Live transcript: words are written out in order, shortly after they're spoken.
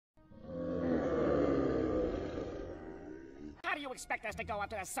do you expect us to go up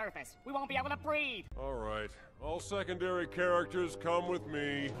to the surface? We won't be able to breathe. All right. All secondary characters come with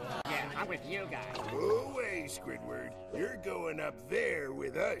me. Yeah, I'm with you guys. Go away, Squidward. You're going up there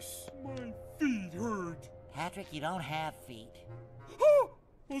with us. My feet hurt. Patrick, you don't have feet. Oh!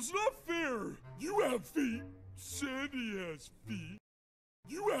 It's not fair. You have feet. Sandy has feet.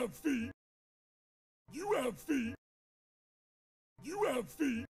 You have feet. You have feet. You have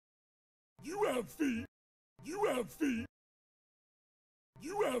feet. You have feet. You have feet.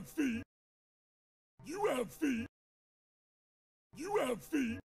 You have feet. You have feet. You have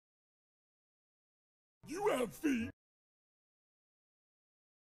feet. You have feet.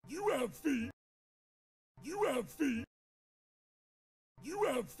 You have feet. You have feet. You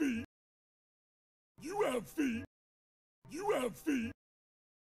have feet. You have feet. You have feet.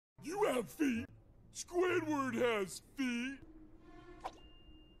 You have feet. Squidward has feet.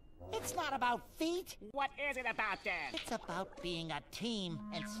 It's not about feet. What is it about then? It's about being a team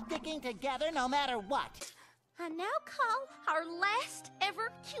and sticking together no matter what. I now call our last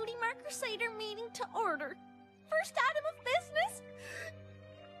ever Cutie Marker Cider meeting to order. First item of business,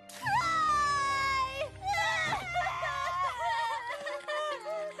 cry!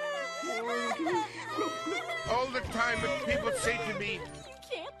 All the time that people say to me, You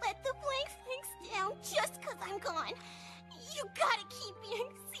can't let the blank things down just 'cause I'm gone. You gotta keep being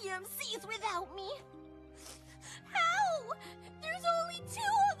CMCs without me. How? There's only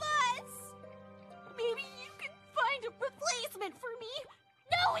 2 of us. Maybe you can find a replacement for me.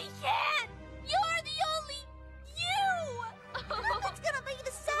 No, he can't. You're the only you. Nothing's gonna be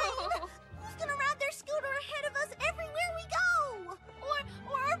the same. Who's gonna ride their scooter ahead of us everywhere we go?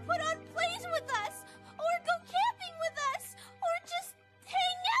 Or put on plays with us? Or go camping with us? Or just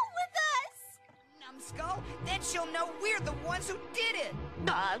hang out with us? Numbskull, then she'll know we're the ones who did it.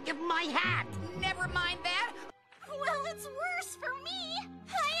 My hat! Never mind that. Well, it's worse for me.